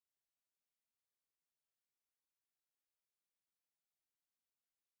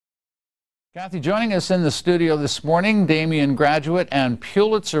Kathy, joining us in the studio this morning, Damien graduate and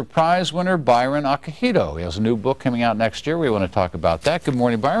Pulitzer Prize winner Byron Acohido. He has a new book coming out next year. We want to talk about that. Good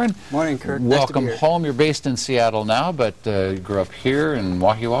morning, Byron. Morning, Kurt. Welcome nice home. You're based in Seattle now, but you grew up here in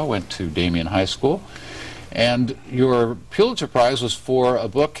Wahiawa, went to Damien High School. And your Pulitzer Prize was for a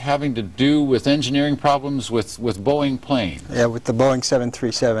book having to do with engineering problems with Boeing planes. Yeah, with the Boeing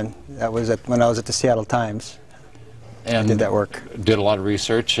 737. That was when I was at the Seattle Times. And I did that work. Did a lot of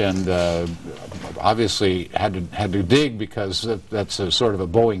research and obviously had to dig because that's a sort of a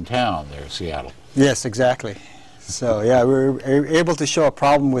Boeing town there, Seattle. Yes, exactly. So yeah, we were able to show a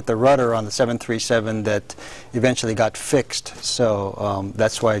problem with the rudder on the 737 that eventually got fixed. So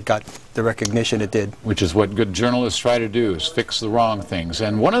that's why it got the recognition it did. Which is what good journalists try to do, is fix the wrong things.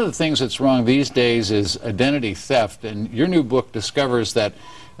 And one of the things that's wrong these days is identity theft. And your new book discovers that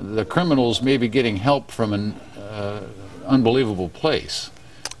the criminals may be getting help from an unbelievable place.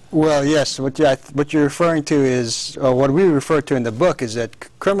 Well, yes. What you're referring to is, what we refer to in the book is that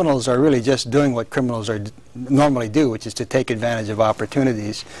criminals are really just doing what criminals normally do, which is to take advantage of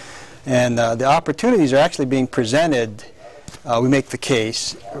opportunities. And the opportunities are actually being presented, we make the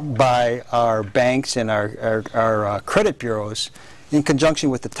case, by our banks and our credit bureaus in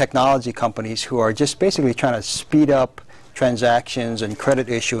conjunction with the technology companies who are just basically trying to speed up transactions and credit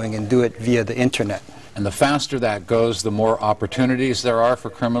issuing and do it via the internet. And the faster that goes, the more opportunities there are for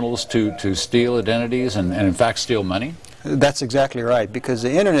criminals to steal identities and in fact steal money? That's exactly right, because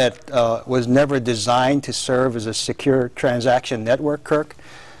the internet was never designed to serve as a secure transaction network, Kirk.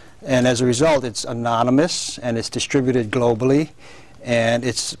 And as a result, it's anonymous and it's distributed globally and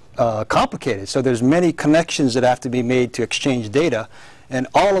it's complicated. So there's many connections that have to be made to exchange data, and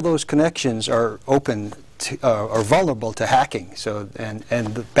all of those connections are open are vulnerable to hacking, so and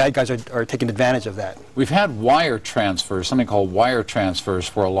the bad guys are taking advantage of that. We've had wire transfers, something called wire transfers,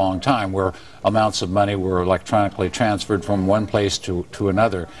 for a long time, where amounts of money were electronically transferred from one place to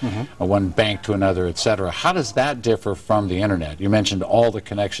another, one bank to another, etc. How does that differ from the internet? You mentioned all the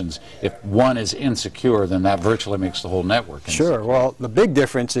connections. If one is insecure, then that virtually makes the whole network insecure. Sure. Well, the big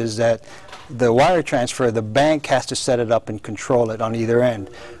difference is that the wire transfer, the bank has to set it up and control it on either end.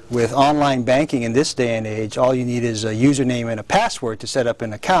 With online banking in this day and age, all you need is a username and a password to set up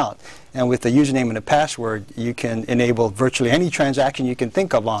an account. And with the username and a password, you can enable virtually any transaction you can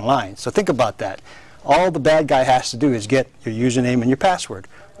think of online. So think about that. All the bad guy has to do is get your username and your password,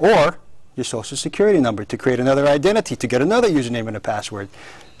 or your social security number to create another identity to get another username and a password.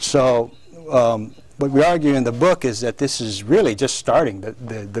 So what we argue in the book is that this is really just starting.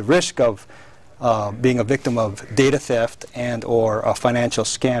 The risk of being a victim of data theft and or a financial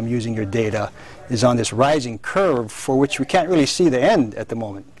scam using your data is on this rising curve for which we can't really see the end at the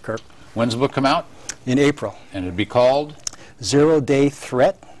moment, Kirk. When's the book come out? In April. And it'd be called? Zero-Day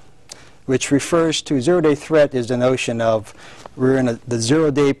Threat, which refers to, zero-day threat is the notion of we're in the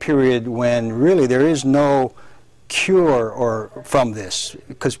zero-day period when really there is no cure from this,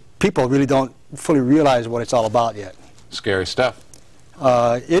 because people really don't fully realize what it's all about yet. Scary stuff.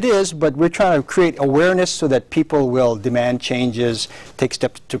 It is, but we're trying to create awareness so that people will demand changes, take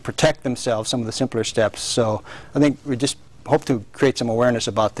steps to protect themselves, some of the simpler steps. So I think we just hope to create some awareness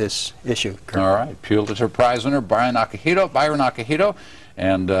about this issue. All right. Pulitzer Prize winner Byron Acohido,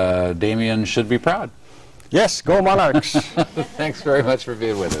 and Damien should be proud. Yes, go Monarchs. Thanks very much for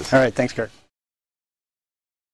being with us. All right, thanks, Kurt.